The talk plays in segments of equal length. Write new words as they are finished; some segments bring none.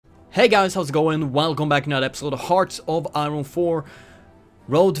Hey guys, how's it going? Welcome back to another episode of Hearts of Iron 4,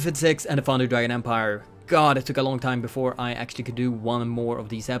 Road to 56 and the Thunder Dragon Empire. God, it took a long time before I actually could do one more of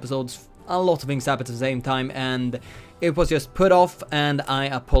these episodes. A lot of things happened at the same time and it was just put off, and I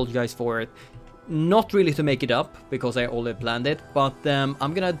apologize for it. Not really to make it up, because I already planned it, but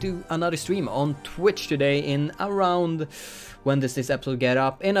I'm gonna do another stream on Twitch today in around... When does this episode get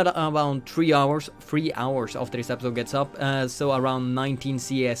up? In around 3 hours after this episode gets up, so around 19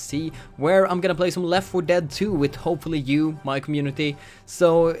 CST, where I'm gonna play some Left 4 Dead 2 with hopefully you, my community.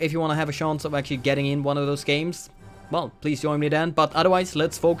 So if you wanna have a chance of actually getting in one of those games, well, please join me then, but otherwise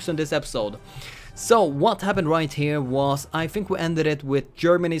let's focus on this episode. So what happened right here was, I think we ended it with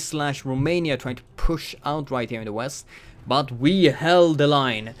Germany/Romania trying to push out right here in the west, but we held the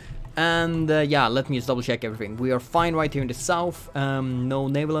line. And yeah, let me just double check everything. We are fine right here in the south, no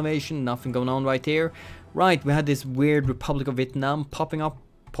naval invasion, nothing going on right here. Right, we had this weird Republic of Vietnam popping up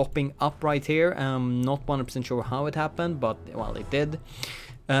right here. Not 100% sure how it happened, but well, it did.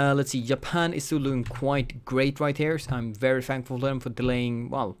 Let's see, Japan is still doing quite great right here, so I'm very thankful to them for delaying,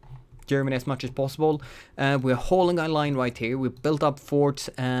 well, Germany as much as possible. We're holding our line right here. We built up forts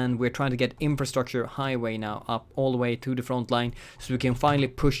and we're trying to get infrastructure highway now up all the way to the front line, so we can finally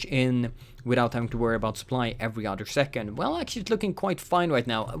push in without having to worry about supply every other second. Well, actually it's looking quite fine right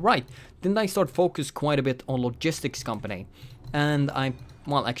now. Right, didn't I start focus quite a bit on logistics company? And I,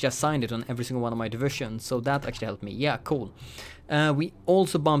 well, actually assigned it on every single one of my divisions, so that actually helped me. Yeah, cool. We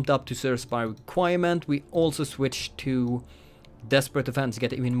also bumped up to service by requirement. We also switched to desperate defense to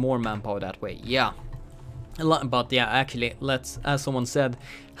get even more manpower that way. Yeah, but yeah, actually, let's, as someone said,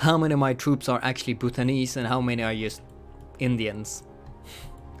 how many of my troops are actually Bhutanese and how many are just Indians?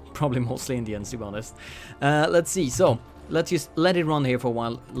 Probably mostly Indians, to be honest. Let's see, so let's just let it run here for a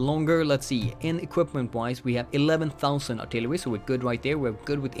while longer. Let's see, in equipment wise we have 11,000 artillery, so we're good right there. We're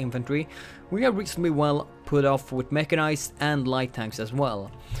good with infantry. We are reasonably well put off with mechanized and light tanks as well.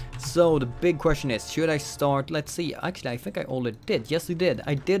 So the big question is, should I start? Let's see, actually I think I already did. Yes, I did.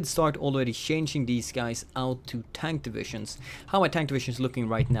 I did start already changing these guys out to tank divisions. How are my tank divisions looking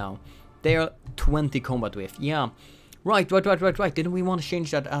right now? They are 20 combat with. Yeah, right. Didn't we want to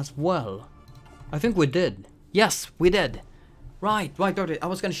change that as well? I think we did. Yes, we did. Right. I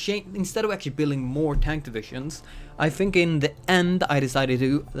was gonna change, instead of actually building more tank divisions, I think in the end I decided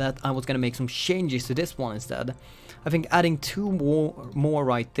that I was gonna make some changes to this one instead. I think adding two more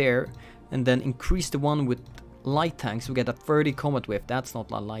right there, and then increase the one with light tanks. We get a 30 combat with. That's not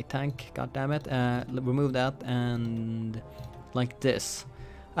a light tank. God damn it. Remove that and like this.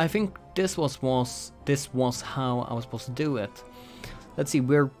 I think this was how I was supposed to do it. Let's see,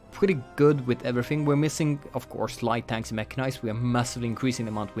 we're pretty good with everything. We're missing, of course, light tanks and mechanized. We are massively increasing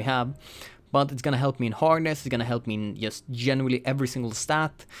the amount we have. But it's gonna help me in hardness, it's gonna help me in just generally every single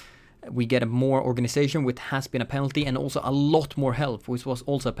stat. We get a more organization, which has been a penalty, and also a lot more health, which was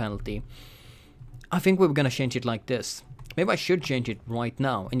also a penalty. I think we were gonna change it like this. Maybe I should change it right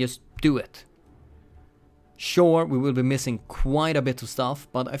now and just do it. Sure, we will be missing quite a bit of stuff,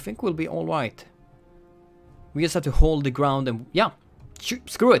 but I think we'll be alright. We just have to hold the ground and, yeah.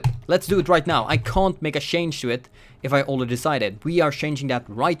 Screw it, let's do it right now. I can't make a change to it if I already decided. We are changing that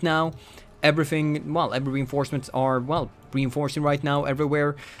right now. Everything, well, every reinforcements are, well, reinforcing right now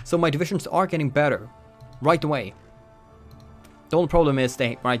everywhere. So my divisions are getting better right away. The only problem is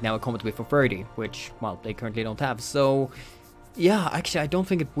they right now are combat with for 30, which, well, they currently don't have. So yeah, actually I don't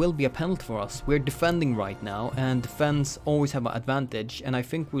think it will be a penalty for us. We're defending right now, and defense always have an advantage, and I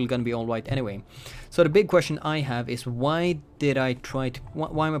think we're gonna be alright anyway. So the big question I have is, why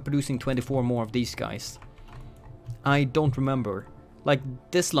am I producing 24 more of these guys? I don't remember. Like,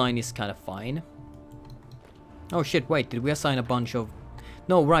 this line is kind of fine. Oh shit, wait, did we assign a bunch of...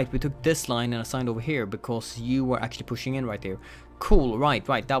 No, right, we took this line and assigned over here because you were actually pushing in right there. Cool, right,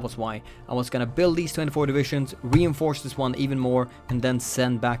 that was why. I was gonna build these 24 divisions, reinforce this one even more, and then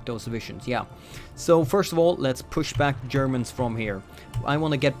send back those divisions, yeah. So first of all, let's push back the Germans from here. I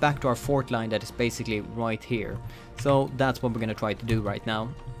want to get back to our fort line that is basically right here. So that's what we're gonna try to do right now.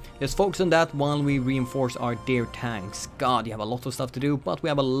 Just focus on that while we reinforce our dear tanks. God, you have a lot of stuff to do, but we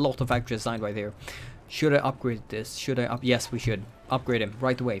have a lot of factories assigned right here. Should I upgrade this? Yes, we should. Upgrade him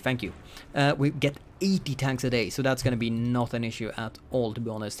right away, thank you. We get 80 tanks a day, so that's gonna be not an issue at all, to be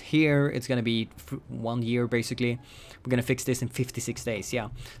honest. Here, it's gonna be 1 year, basically. We're gonna fix this in 56 days, yeah.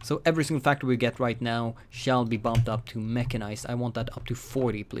 So every single factory we get right now shall be bumped up to mechanized. I want that up to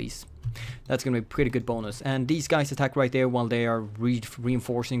 40, please. That's gonna be a pretty good bonus. And these guys attack right there while they are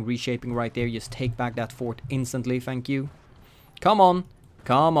reinforcing, reshaping right there. Just take back that fort instantly, thank you. Come on.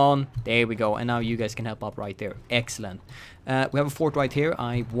 Come on. There we go. And now you guys can help up right there. Excellent. We have a fort right here.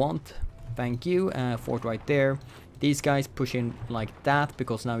 I want. Thank you. Fort right there. These guys push in like that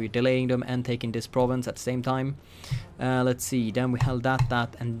because now you're delaying them and taking this province at the same time. Let's see. Then we held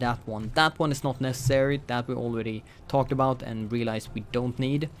that, and that one. That one is not necessary. That we already talked about and realized we don't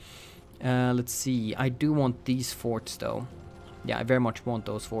need. Let's see. I do want these forts though. Yeah, I very much want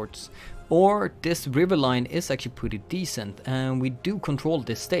those forts. Or this river line is actually pretty decent, and we do control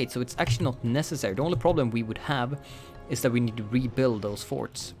this state, so it's actually not necessary. The only problem we would have is that we need to rebuild those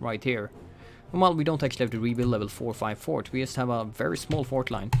forts right here. And well, we don't actually have to rebuild level 4 or 5 forts. We just have a very small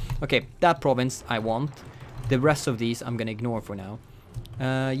fort line. Okay, that province I want. The rest of these I'm gonna ignore for now.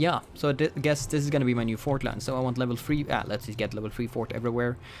 Yeah, so I guess this is gonna be my new fort line. So I want level 3. Let's just get level 3 fort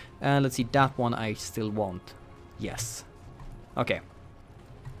everywhere. Let's see, that one I still want. Yes. Okay.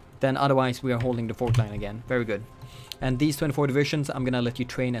 Then otherwise we are holding the fort line again. Very good. And these 24 divisions, I'm gonna let you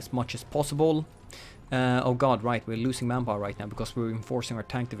train as much as possible. Oh god, right, we're losing manpower right now because we're reinforcing our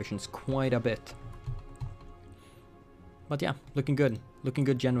tank divisions quite a bit. But yeah, looking good. Looking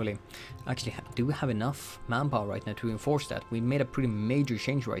good generally. Actually, do we have enough manpower right now to reinforce that? We made a pretty major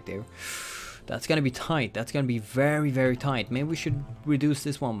change right there. That's gonna be tight. That's gonna be very, very tight. Maybe we should reduce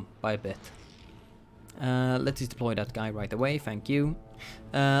this one by a bit. Let's just deploy that guy right away. Thank you.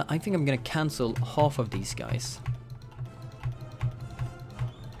 I think I'm gonna cancel half of these guys.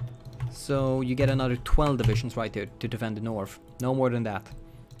 So you get another 12 divisions right here to defend the north. No more than that.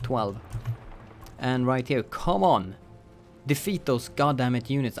 12. And right here, come on. Defeat those goddammit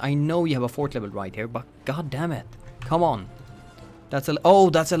units. I know you have a fort level right here, but goddammit. Come on. That's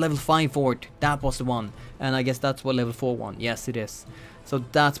a level 5 fort. That was the one. And I guess that's what level 4 one. Yes, it is. So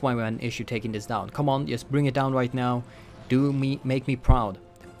that's why we had an issue taking this down. Come on, just bring it down right now. Make me proud.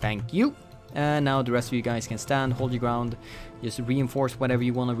 Thank you. And now the rest of you guys can stand, hold your ground. Just reinforce whatever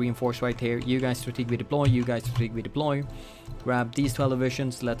you want to reinforce right here. You guys strategically deploy, you guys strategically deploy. Grab these 12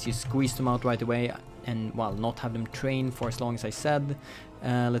 divisions, let's just squeeze them out right away. And, well, not have them train for as long as I said.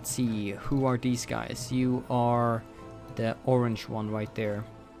 Let's see, who are these guys? You are the orange one right there.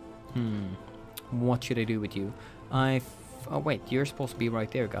 What should I do with you? Oh wait, you're supposed to be right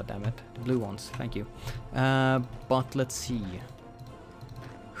there, goddammit. The blue ones, thank you. But let's see.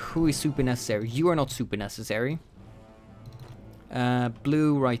 Who is super necessary? You are not super necessary.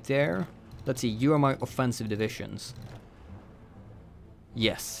 Blue right there. Let's see, you are my offensive divisions.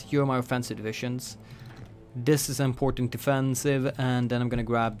 Yes, you are my offensive divisions. This is important defensive, and then I'm gonna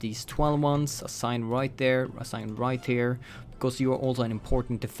grab these 12 ones, assign right there, assign right here, because you are also an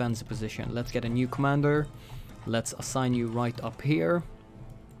important defensive position. Let's get a new commander. Let's assign you right up here.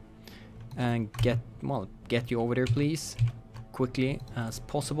 And get you over there, please. Quickly as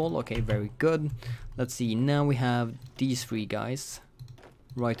possible. Okay, very good. Let's see, now we have these 3 guys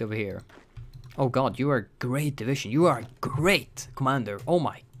right over here. Oh god, you are a great division. You are a great commander. Oh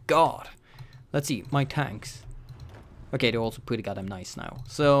my god. Let's see, my tanks. Okay, they're also pretty goddamn nice now.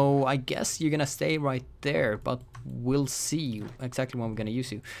 So I guess you're gonna stay right there, but we'll see exactly when we're gonna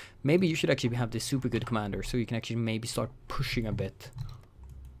use you. Maybe you should actually have this super good commander, so you can actually maybe start pushing a bit.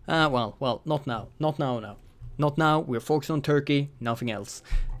 Well, not now. Not now. Not now. We're focused on Turkey, nothing else.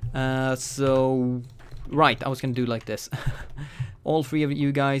 So, right, I was gonna do like this. All 3 of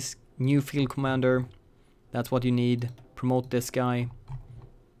you guys, new field commander. That's what you need. Promote this guy.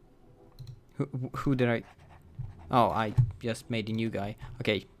 Who did I... Oh, I just made a new guy.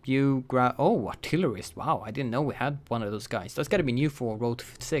 Okay, you grab... Oh, artillerist. Wow, I didn't know we had one of those guys. That's gotta be new for Road to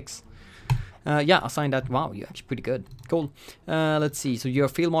 56. Yeah, assign that. Wow, you're actually pretty good. Cool. Let's see. So you're a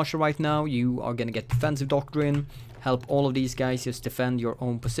field marshal right now. You are gonna get defensive doctrine. Help all of these guys just defend your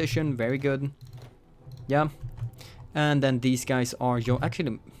own position. Very good. Yeah. And then these guys are your...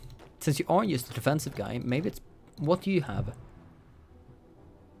 Actually, since you are just a defensive guy, maybe it's... What do you have?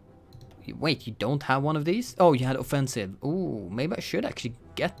 Wait, you don't have one of these? Oh, you had offensive. Ooh, maybe I should actually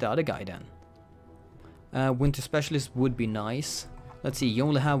get the other guy then. Winter specialist would be nice. Let's see, you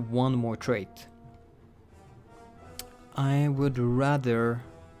only have 1 more trait. I would rather...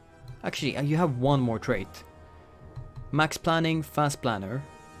 Actually, you have 1 more trait. Max planning, fast planner.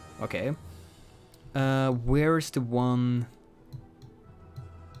 Okay. Where's the one...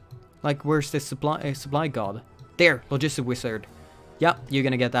 Like, where's the supply god? There, logistic wizard. Yeah, you're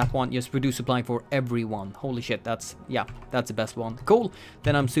gonna get that one. Just produce supply for everyone. Holy shit, that's the best one. Cool,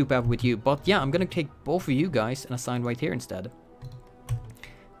 then I'm super happy with you. But yeah, I'm gonna take both of you guys and assign right here instead.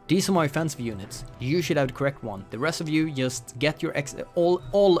 These are my offensive units. You should have the correct one. The rest of you just get your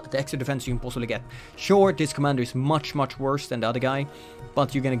all the extra defense you can possibly get. Sure, this commander is much worse than the other guy,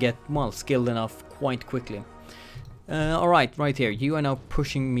 but you're gonna get, well, skilled enough quite quickly. Alright, right here. You are now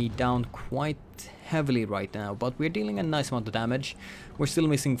pushing me down quite heavily right now, but we're dealing a nice amount of damage. We're still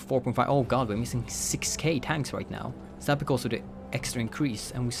missing 4.5. Oh god, we're missing 6k tanks right now. Is that because of the extra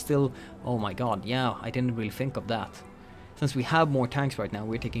increase? And we still... Oh my god, yeah, I didn't really think of that. Since we have more tanks right now,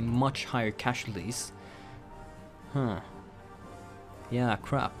 we're taking much higher casualties. Huh. Yeah,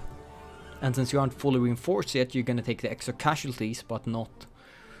 crap. And since you aren't fully reinforced yet, you're gonna take the extra casualties, but not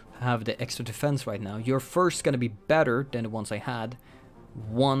have the extra defense right now. You're first gonna be better than the ones I had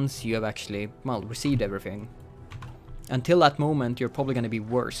once you have actually, well, received everything. Until that moment, you're probably gonna be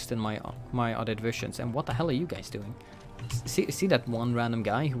worse than my other divisions. And what the hell are you guys doing? See that one random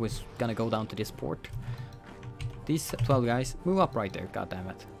guy who was gonna go down to this port? These 12 guys, move up right there, god damn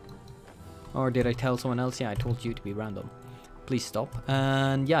it. Or did I tell someone else? Yeah, I told you to be random. Please stop.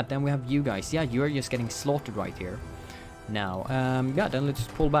 And yeah, then we have you guys. Yeah, you're just getting slaughtered right here. Now, yeah, then let's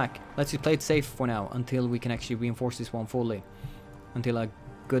just pull back. Let's just play it safe for now until we can actually reinforce this one fully. Until a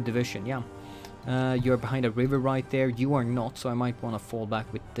good division, yeah. You're behind a river right there. You are not, so I might want to fall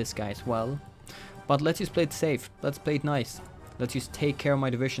back with this guy as well. But let's just play it safe. Let's play it nice. Let's just take care of my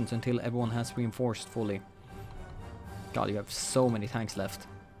divisions until everyone has reinforced fully. God, you have so many tanks left.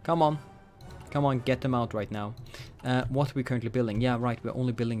 Come on. Come on, get them out right now. What are we currently building? Yeah, right, we're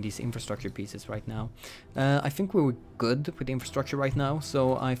only building these infrastructure pieces right now. I think we were good with the infrastructure right now,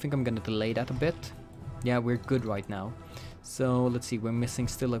 so I think I'm gonna delay that a bit. Yeah, we're good right now. So, let's see, we're missing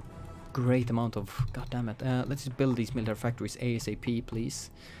still a great amount of... God damn it. Let's just build these military factories ASAP, please.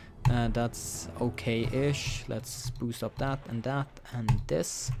 That's okay-ish. Let's boost up that and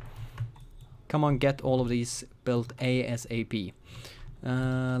this. Come on, get all of these built ASAP.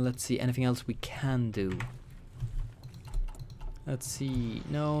 Let's see, anything else we can do? Let's see,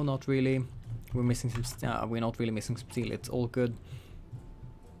 no, not really. We're missing some, we're not really missing some steel, it's all good.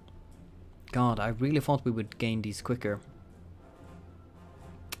 God, I really thought we would gain these quicker.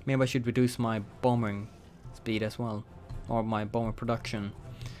 Maybe I should reduce my bombing speed as well, or my bomber production.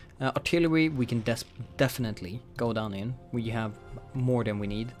 Artillery, we can definitely go down in. We have more than we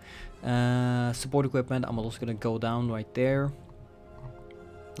need. Support equipment, I'm also gonna go down right there.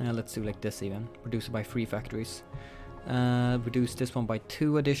 Let's do like this even. Reduce it by 3 factories. Reduce this one by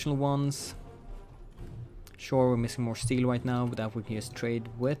 2 additional ones. Sure, we're missing more steel right now, but that we can just trade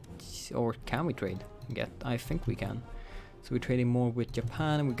with. Or can we trade? I think we can. So we're trading more with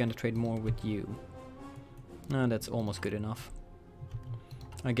Japan and we're gonna trade more with you. That's almost good enough.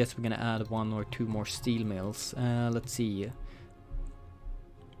 I guess we're gonna add 1 or 2 more steel mills. Let's see.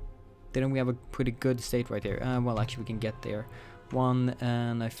 Didn't we have a pretty good state right there? Well, actually we can get there. 1,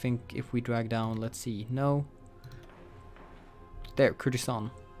 and I think if we drag down, let's see, no. There, Kurdistan.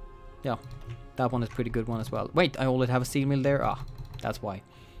 Yeah, that one is pretty good one as well. Wait, I already have a steel mill there? Ah, that's why.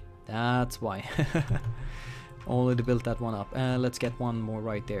 That's why. Already built that one up. Let's get 1 more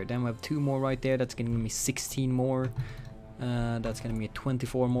right there. Then we have 2 more right there. That's gonna give me 16 more. That's gonna be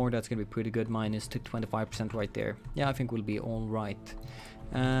 24 more. That's gonna be pretty good, minus to 25% right there. Yeah, I think we'll be all right.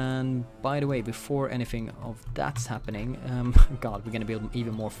 And by the way, before anything of that's happening, God, we're gonna build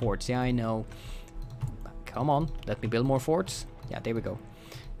even more forts. Yeah, I know. Come on, let me build more forts. Yeah, there we go.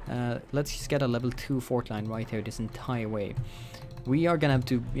 Let's just get a level 2 fort line right here this entire way. We are gonna have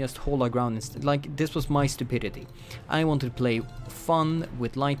to just hold our ground instead. Like, this was my stupidity. I wanted to play fun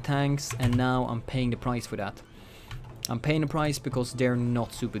with light tanks, and now I'm paying the price for that. I'm paying the price because they're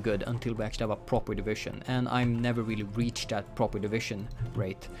not super good until we actually have a proper division, and I've never really reached that proper division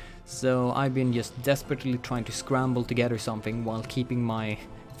rate. So I've been just desperately trying to scramble together something while keeping my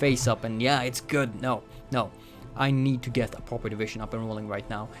face up, and yeah, it's good. No, I need to get a proper division up and rolling right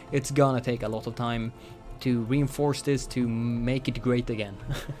now. It's gonna take a lot of time to reinforce this, to make it great again.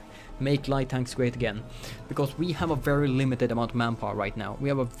 Make light tanks great again, because we have a very limited amount of manpower right now. We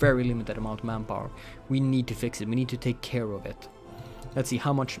have a very limited amount of manpower. We need to fix it. We need to take care of it. Let's see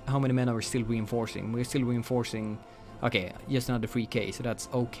how many men are we still reinforcing. We're still reinforcing. Okay, just another 3k, so that's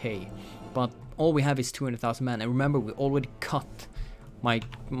okay. But all we have is 200,000 men, and remember, we already cut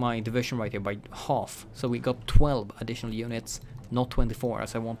my division right here by half. So we got 12 additional units, not 24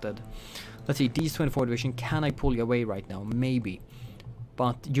 as I wanted. Let's see, these 24 division. Can I pull you away right now? Maybe.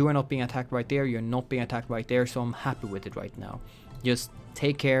 But you are not being attacked right there, you're not being attacked right there, so I'm happy with it right now. Just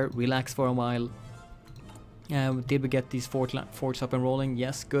take care, relax for a while. Did we get these forts up and rolling?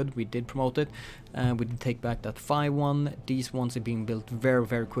 Yes, good, we did promote it. We did take back that 5-1. These ones are being built very,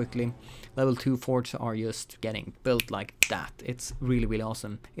 very quickly. Level 2 forts are just getting built like that. It's really, really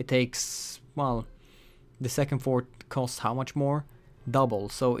awesome. It takes, well, the second fort costs how much more? Double.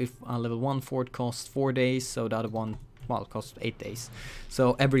 So if a level 1 fort costs 4 days, so the other one, well, it costs 8 days.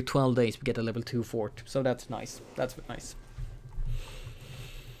 So every 12 days we get a level 2 fort. So that's nice. That's nice.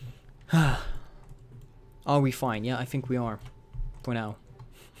 Are we fine? Yeah, I think we are. For now.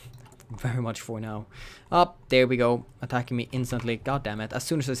 Very much for now. Up, there we go. Attacking me instantly. God damn it. As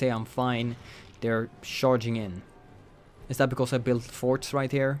soon as I say I'm fine, they're charging in. Is that because I built forts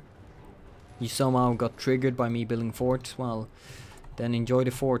right here? You somehow got triggered by me building forts? Well, then enjoy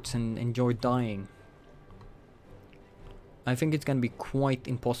the forts and enjoy dying. I think it's gonna be quite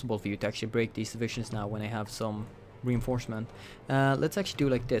impossible for you to actually break these divisions now when I have some reinforcement. Let's actually do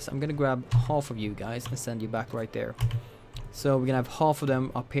like this. I'm gonna grab half of you guys and send you back right there. So we're gonna have half of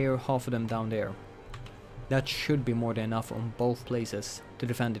them up here, half of them down there. That should be more than enough on both places to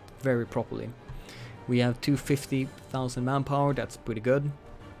defend it very properly. We have 250,000 manpower, that's pretty good.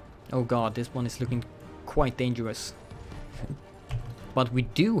 Oh god, this one is looking quite dangerous. But we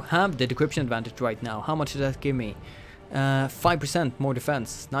do have the decryption advantage right now. How much does that give me? 5% more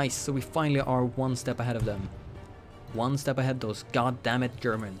defense. Nice, so we finally are one step ahead of them. One step ahead, those goddamn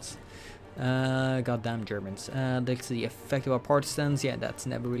Germans. Goddamn Germans. Let's see, effect of our partisans. Yeah, that's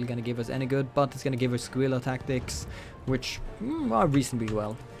never really gonna give us any good, but it's gonna give us guerrilla tactics, which are reasonably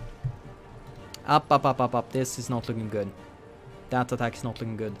well. Up. This is not looking good. That attack is not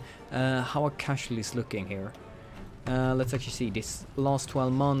looking good. How are casualties looking here? Let's actually see. This last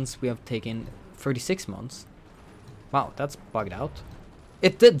 12 months, we have taken 36 months. Wow, that's bugged out.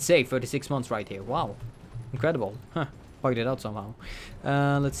 It did say 36 months right here. Wow. Incredible. Huh. Bugged it out somehow.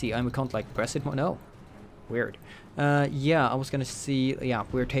 Let's see. We can't like press it more. No. Weird. Yeah, I was gonna see. Yeah,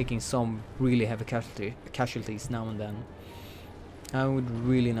 we're taking some really heavy casualties now and then. I would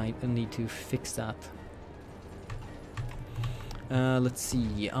really need to fix that. Let's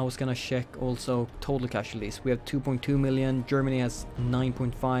see. I was gonna check also total casualties. We have 2.2 million. Germany has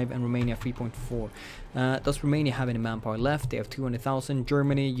 9.5 and Romania 3.4. Does Romania have any manpower left? They have 200,000.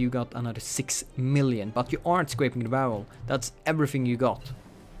 Germany, you got another 6 million, but you aren't scraping the barrel. That's everything you got.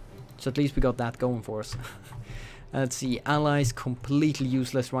 So at least we got that going for us. Let's see. Allies completely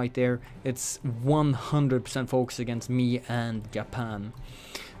useless right there. It's 100% focused against me and Japan.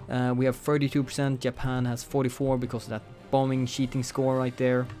 We have 32%. Japan has 44 because of that bombing cheating score right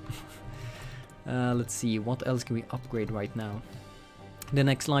there. Let's see, what else can we upgrade right now? The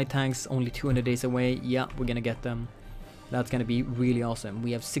next light tanks only 200 days away. Yeah, we're gonna get them. That's gonna be really awesome.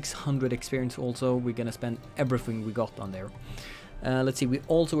 We have 600 experience also. We're gonna spend everything we got on there. Let's see, we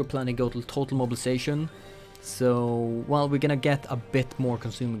also were planning to go to total mobilization. So, well, we're gonna get a bit more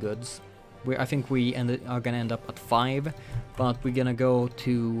consumer goods. I think we are gonna end up at 5, but we're gonna go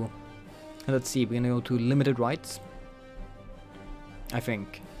to, let's see, we're gonna go to limited rights. I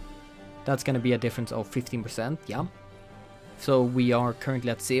think that's gonna be a difference of 15%. Yeah. So we are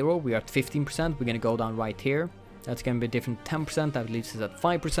currently at 0. We are at 15%. We're gonna go down right here. That's gonna be a different 10%. That leaves us at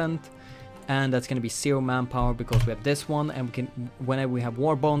 5%. And that's gonna be 0 manpower because we have this one. And we can, whenever we have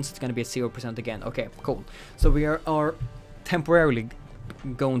war bonds, it's gonna be at 0% again. Okay, cool. So we are temporarily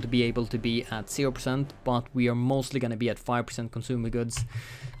going to be able to be at 0%, but we are mostly gonna be at 5% consumer goods.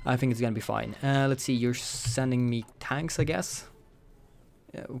 I think it's gonna be fine. Let's see. You're sending me tanks, I guess.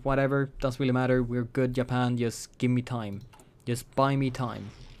 Whatever, doesn't really matter. We're good, Japan. Just give me time. Just buy me time.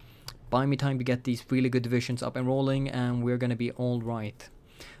 Buy me time to get these really good divisions up and rolling, and we're gonna be all right.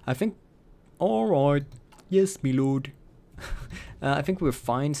 I think. All right. Yes, my lord. I think we're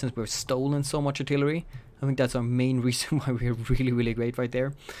fine since we've stolen so much artillery. I think that's our main reason why we're really great right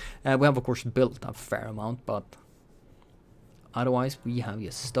there. We have of course built a fair amount, but otherwise we have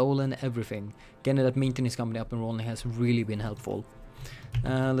just stolen everything. Getting that maintenance company up and rolling has really been helpful.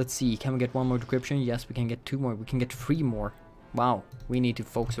 Let's see, can we get 1 more decryption? Yes, we can get 2 more. We can get 3 more. Wow, we need to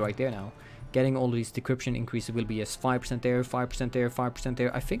focus right there now. Getting all of these decryption increases will be just 5% there, 5% there, 5%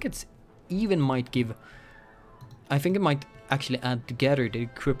 there. I think it's even might give... I think it might actually add together the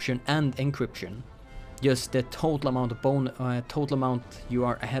decryption and encryption. Just the total amount of total amount you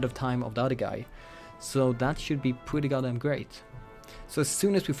are ahead of time of the other guy. So that should be pretty goddamn great. So as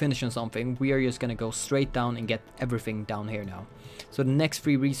soon as we finish on something, we are just gonna go straight down and get everything down here now. So the next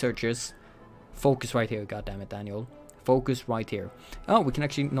 3 researchers, focus right here, goddammit Daniel. Focus right here. Oh, we can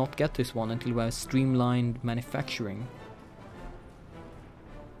actually not get this one until we have streamlined manufacturing.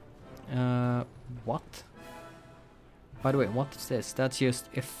 What? By the way, what is this? That's just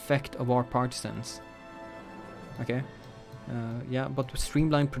effect of our partisans. Okay. Yeah, but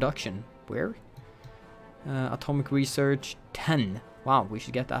streamlined production. Where? Atomic research 10. Wow, we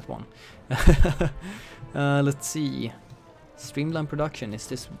should get that one. Let's see. Streamline production, is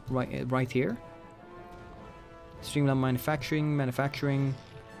this right here? Streamline manufacturing.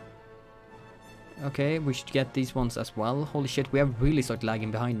 Okay, we should get these ones as well. Holy shit, we have really started lagging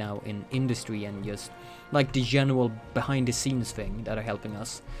behind now in industry and just like the general behind the scenes thing that are helping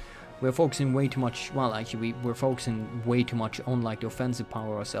us. We're focusing way too much, well actually we're focusing way too much on like the offensive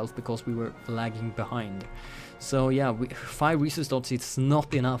power ourselves because we were lagging behind. So yeah, 5 resource dots is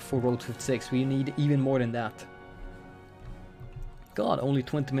not enough for Road 56, we need even more than that. God, only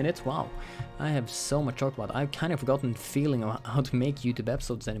 20 minutes? Wow, I have so much to talk about. I've kind of forgotten the feeling of how to make YouTube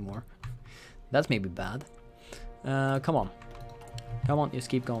episodes anymore. That's maybe bad. Come on. Come on, just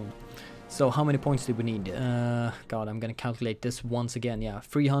keep going. So how many points do we need? God, I'm gonna calculate this once again. Yeah,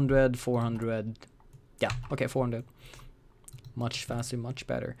 300, 400. Yeah, okay, 400. Much faster, much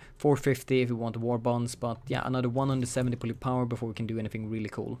better. 450 if we want the war bonds, but yeah, another 170 police power before we can do anything really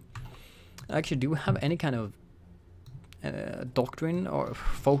cool. Actually, do we have any kind of doctrine or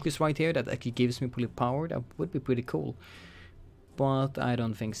focus right here that actually gives me police power? That would be pretty cool. But I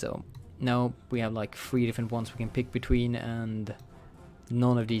don't think so. No, we have like 3 different ones we can pick between, and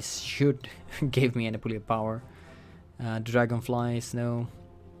none of these should give me any police power. Dragonflies, no.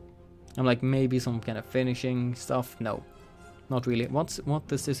 I'm like maybe some kind of finishing stuff. No, not really. What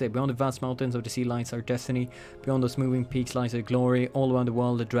does this say? Beyond the vast mountains of the sea lies our destiny. Beyond those moving peaks lies our glory. All around the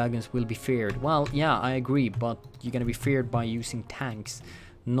world the dragons will be feared. Well, yeah, I agree, but you're gonna be feared by using tanks,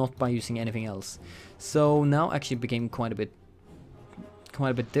 not by using anything else. So now actually became quite a bit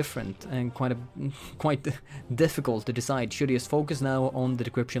different and quite difficult to decide. Should I just focus now on the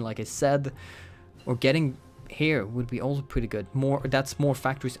decryption like I said, or getting here would be also pretty good. That's more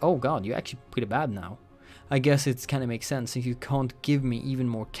factories. Oh god, you're actually pretty bad now. I guess it kind of makes sense if you can't give me even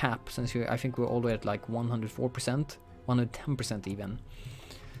more cap, since I think we're already at like 104%, 110% even.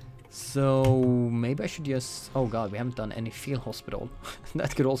 So maybe I should just... oh god, we haven't done any field hospital.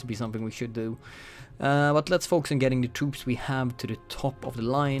 That could also be something we should do. But let's focus on getting the troops we have to the top of the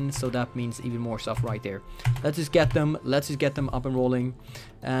line, so that means even more stuff right there. Let's just get them up and rolling,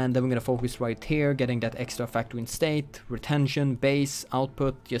 and then we're gonna focus right here, getting that extra factory in state, retention, base,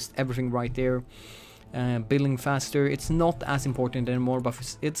 output, just everything right there. Building faster, it's not as important anymore,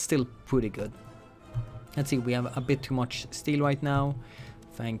 but it's still pretty good. Let's see, we have a bit too much steel right now.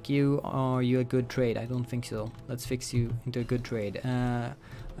 Thank you. Are you a good trade? I don't think so. Let's fix you into a good trade.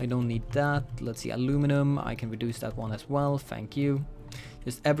 I don't need that. Let's see, aluminum. I can reduce that one as well. Thank you.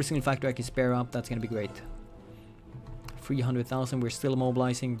 Just every single factory I can spare up. That's gonna be great. 300,000. We're still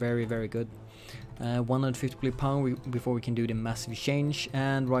mobilizing. Very, very good. 150 power before we can do the massive change.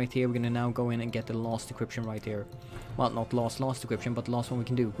 And right here, we're gonna now go in and get the last decryption right here. Well, not last decryption, but the last one we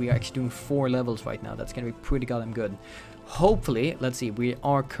can do. We are actually doing 4 levels right now. That's gonna be pretty goddamn good. Hopefully, let's see. We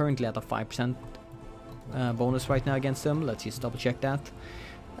are currently at a 5% bonus right now against them. Let's just double check that.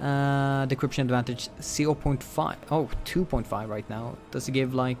 Decryption advantage 0.5. Oh, 2.5 right now. Does it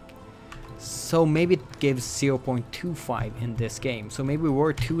give like... so maybe it gives 0.25 in this game. So maybe we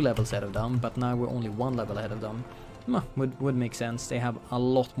were 2 levels ahead of them, but now we're only 1 level ahead of them. Would make sense. They have a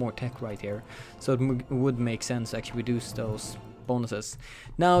lot more tech right here, so it would make sense to actually reduce those bonuses.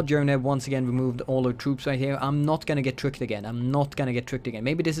 Now Germany once again removed all our troops right here. I'm not gonna get tricked again.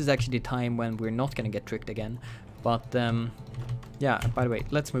 Maybe this is actually the time when we're not gonna get tricked again. But yeah, by the way,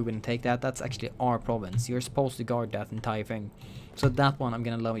 let's move in and take that. That's actually our province. You're supposed to guard that entire thing. So that one I'm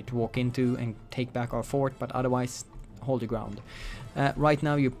gonna allow you to walk into and take back our fort, but otherwise hold your ground. Right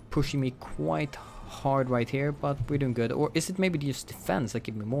now you're pushing me quite hard right here, but we're doing good. Or is it maybe just defense that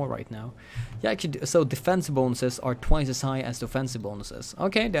give me more right now? Yeah, actually, so defense bonuses are twice as high as the offensive bonuses.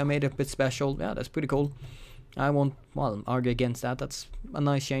 Okay, they're made a bit special. Yeah, that's pretty cool. I won't, well, argue against that. That's a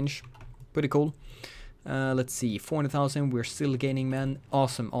nice change. Pretty cool. Let's see, 400,000. We're still gaining men.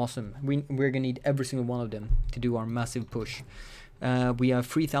 Awesome, awesome. We're gonna need every single one of them to do our massive push. We have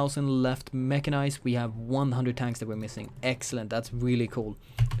 3,000 left mechanized. We have 100 tanks that we're missing. Excellent. That's really cool.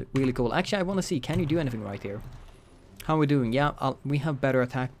 Really cool. Actually, I want to see, can you do anything right here? How are we doing? Yeah, we have better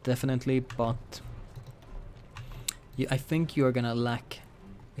attack, definitely, but I think you're gonna lack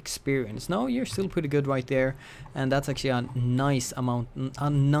experience. No, you're still pretty good right there, and that's actually a nice amount, a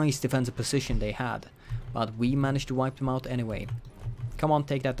nice defensive position they had, but we managed to wipe them out anyway. Come on,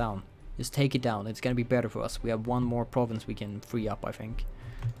 take that down. Just take it down. It's gonna be better for us. We have 1 more province we can free up, I think.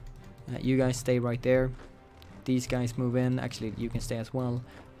 You guys stay right there. These guys move in. Actually, you can stay as well,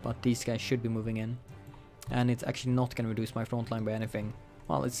 but these guys should be moving in. And it's actually not gonna reduce my front line by anything.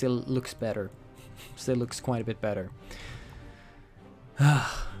 Well, it still looks better. Still looks quite a bit better.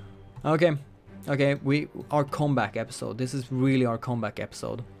 Okay. Okay, our comeback episode. This is really our comeback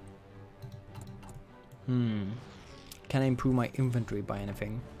episode. Can I improve my inventory by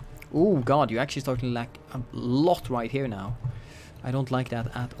anything? Oh god, you're actually starting to lack a lot right here now. I don't like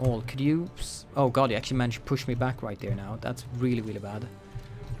that at all. Could you... Oh god, you actually managed to push me back right there now. That's really, really bad.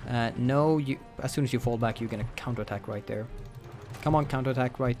 No, you... As soon as you fall back, you're gonna counterattack right there. Come on,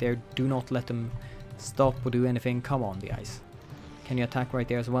 counterattack right there. Do not let them stop or do anything. Come on, the ice. Can you attack right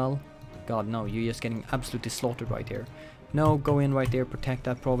there as well? God, no. You're just getting absolutely slaughtered right there. No, go in right there. Protect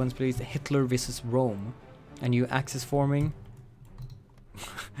that province, please. Hitler versus Rome. And you Axis forming.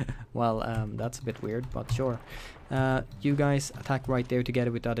 Well, that's a bit weird, but sure. You guys attack right there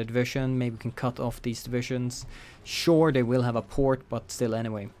together with the other division. Maybe we can cut off these divisions. Sure, they will have a port, but still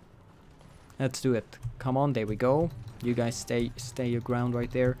anyway. Let's do it. Come on, there we go. You guys stay your ground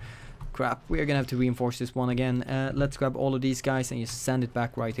right there. Crap, we're gonna have to reinforce this one again. Let's grab all of these guys and just send it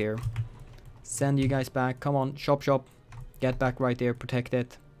back right here. Send you guys back. Come on, shop. Get back right there, protect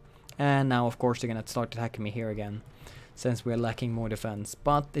it. And now, of course, they're gonna start attacking me here again, since we're lacking more defense.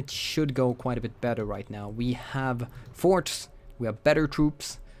 But it should go quite a bit better right now. We have forts, we have better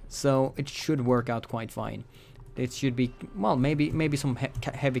troops, so it should work out quite fine. It should be, well, maybe some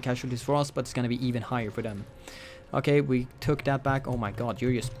heavy casualties for us, but it's gonna be even higher for them. Okay, we took that back. Oh my god,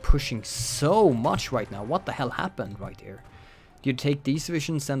 you're just pushing so much right now. What the hell happened right here? You take these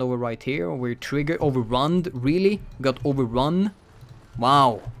divisions, send over right here, or we're overrun? Really? We got overrun?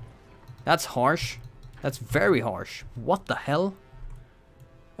 Wow. That's harsh. That's very harsh. What the hell?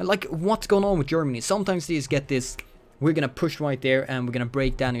 And like, what's going on with Germany? Sometimes they just get this, we're gonna push right there and we're gonna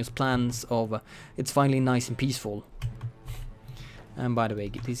break Daniel's plans of, it's finally nice and peaceful. And by the way,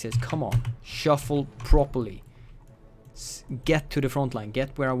 he says, come on, shuffle properly. Get to the front line.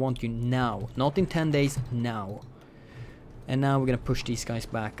 Get where I want you now. Not in 10 days, now. And now we're gonna push these guys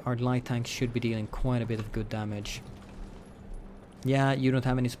back. Our light tanks should be dealing quite a bit of good damage. Yeah, you don't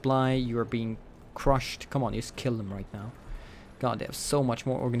have any supply. You are being crushed. Come on, just kill them right now. God, they have so much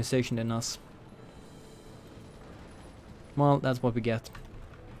more organization than us. Well, that's what we get.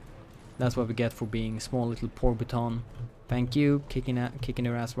 That's what we get for being small little poor Bhutan. Thank you. Kicking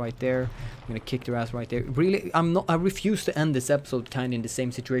their ass right there. I'm gonna kick their ass right there. Really, I refuse to end this episode kind of in the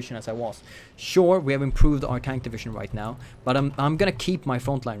same situation as I was. Sure, we have improved our tank division right now, but I'm gonna keep my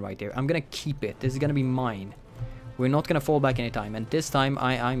front line right there. I'm gonna keep it. This is gonna be mine. We're not gonna fall back anytime, and this time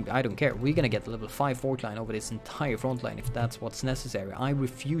I don't care. We're gonna get level 5 fort line over this entire front line if that's what's necessary. I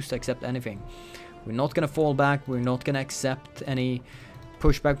refuse to accept anything. We're not gonna fall back. We're not gonna accept any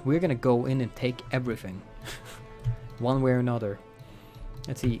pushback. We're gonna go in and take everything. One way or another.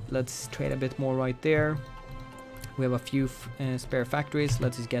 Let's see. Let's trade a bit more right there. We have a few spare factories.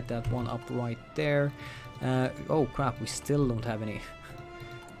 Let's just get that one up right there. Oh crap, we still don't have any.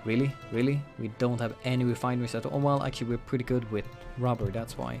 Really? Really? We don't have any refineries at all. Well, actually, we're pretty good with rubber,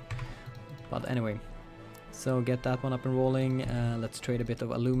 that's why. But anyway. So get that one up and rolling. Let's trade a bit of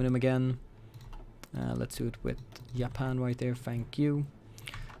aluminum again. Let's do it with Japan right there. Thank you.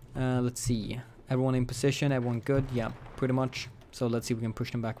 Let's see. Everyone in position, everyone good? Yeah, pretty much. So let's see if we can push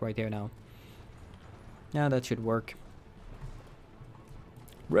them back right there now. Yeah, that should work.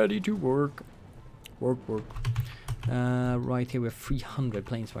 Ready to work. Work. Right here we have 300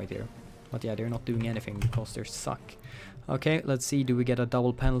 planes right here. But yeah, they're not doing anything because they suck. Okay, let's see. Do we get a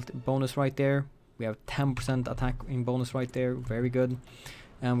double penalty bonus right there? We have 10% attack in bonus right there. Very good.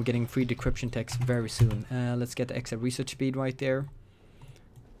 And we're getting free decryption text very soon. Let's get the extra research speed right there.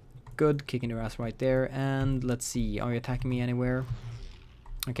 Good, kicking their ass right there. And let's see, are you attacking me anywhere?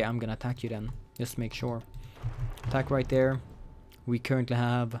 Okay, I'm gonna attack you then, just to make sure. Attack right there. We currently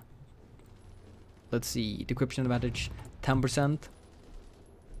have, let's see, decryption advantage 10%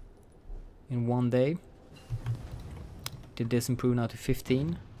 in 1 day. Did this improve now to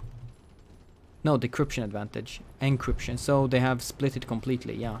 15? No, decryption advantage, encryption. So they have split it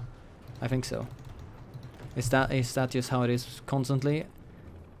completely. Yeah, I think so. Is that just how it is constantly?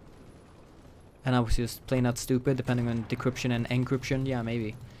 And I was just plain out stupid, depending on decryption and encryption. Yeah,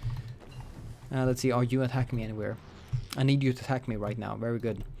 maybe. Let's see, are you attacking me anywhere? I need you to attack me right now. Very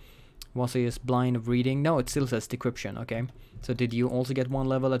good. Was I just blind of reading? No, it still says decryption, okay. So did you also get 1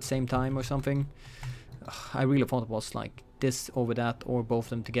 level at the same time or something? Ugh, I really thought it was like this over that or both of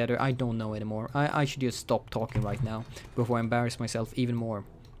them together. I don't know anymore. I should just stop talking right now before I embarrass myself even more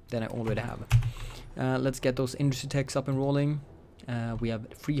than I already have. Let's get those industry techs up and rolling. We have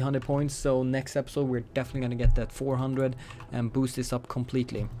 300 points, so next episode we're definitely gonna get that 400 and boost this up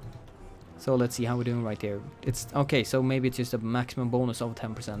completely. So let's see how we're doing right there. It's okay, so maybe it's just a maximum bonus of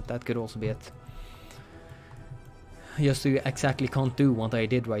 10%. That could also be it. Just so you exactly can't do what I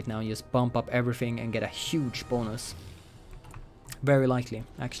did right now, just bump up everything and get a huge bonus. Very likely,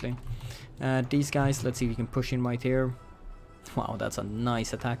 actually. These guys, let's see if we can push in right here. Wow, that's a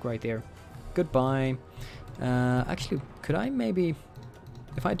nice attack right there. Goodbye. Actually, could I maybe,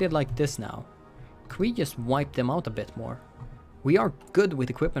 if I did like this now, could we just wipe them out a bit more? We are good with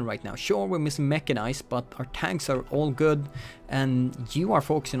equipment right now. Sure, we're missing mechanized, but our tanks are all good, and you are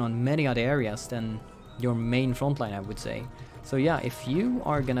focusing on many other areas than your main frontline, I would say. So yeah, if you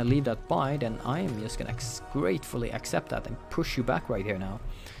are gonna leave that by, then I am just gonna gratefully accept that and push you back right here now.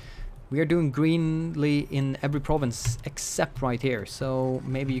 We are doing greenly in every province except right here, so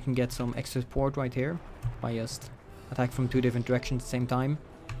maybe you can get some extra support right here by just attack from 2 different directions at the same time.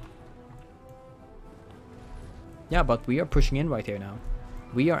 Yeah, but we are pushing in right here now.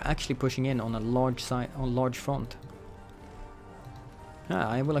 We are actually pushing in on a large side, on a large front. Yeah,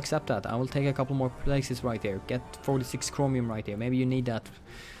 I will accept that. I will take a couple more places right here. Get 46 chromium right here. Maybe you need that,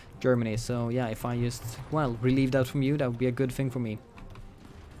 Germany. So yeah, if I just, well, relieve that from you, that would be a good thing for me.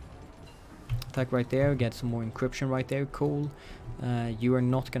 Attack right there, get some more encryption right there, cool. You are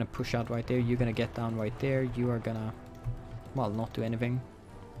not gonna push out right there, you're gonna get down right there, you are gonna, well, not do anything.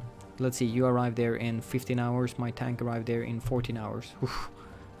 Let's see, you arrived there in 15 hours, my tank arrived there in 14 hours. Oof.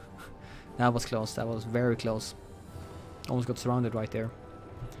 That was close, that was very close. Almost got surrounded right there.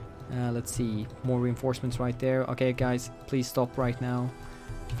 Let's see, more reinforcements right there. Okay guys, please stop right now.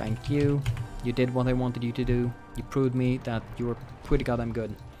 Thank you. You did what I wanted you to do. You proved me that you were pretty goddamn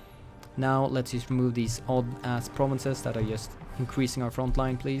good. Now let's just remove these odd ass provinces that are just increasing our front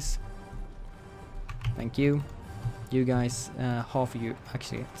line, please. Thank you. You guys, half of you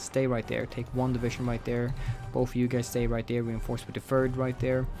actually stay right there. Take 1 division right there. Both of you guys stay right there. Reinforce with the 3rd right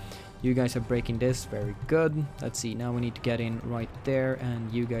there. You guys are breaking this. Very good. Let's see. Now we need to get in right there,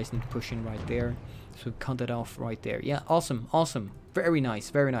 and you guys need to push in right there. So cut it off right there. Yeah, awesome, awesome. Very nice,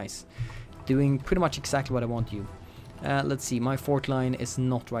 very nice. Doing pretty much exactly what I want you. Let's see, my fort line is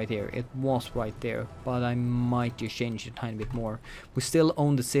not right here. It was right there, but I might just change it a tiny bit more. We still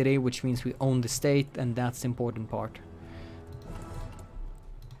own the city, which means we own the state, and that's the important part.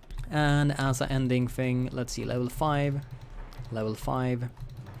 And as an ending thing, let's see, level 5, level 5,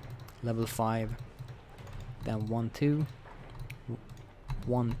 level 5, then 1, 2,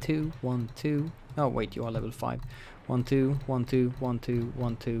 1, 2, 1, 2. Oh wait, you are level 5. 1, 2, 1, 2, 1, 2,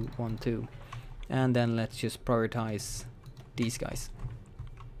 1, 2, 1, 2. And then let's just prioritize these guys.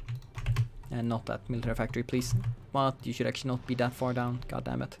 And not that military factory, please. But you should actually not be that far down. God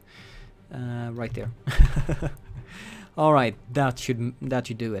damn it. Right there. Alright, that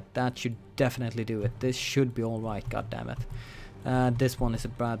should do it. That should definitely do it. This should be alright, god damn it. This one is a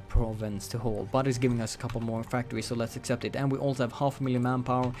bad province to hold, but it's giving us a couple more factories, so let's accept it. And we also have 500,000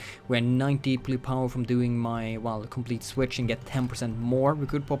 manpower. We're 90 power from doing my, well, complete switch and get 10% more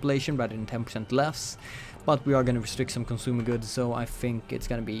recruit population rather than 10% less. But we are going to restrict some consumer goods, so I think it's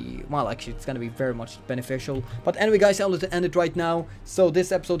going to be, well, actually it's going to be very much beneficial. But anyway guys, I'll let it end it right now. So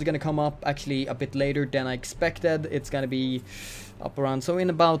this episode is going to come up actually a bit later than I expected. It's going to be up around, so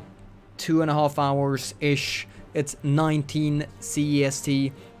in about 2.5 hours ish. It's 19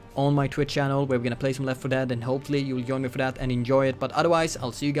 CEST on my Twitch channel, where we're gonna play some Left 4 Dead, and hopefully you'll join me for that and enjoy it. But otherwise,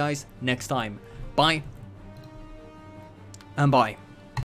 I'll see you guys next time. Bye and bye.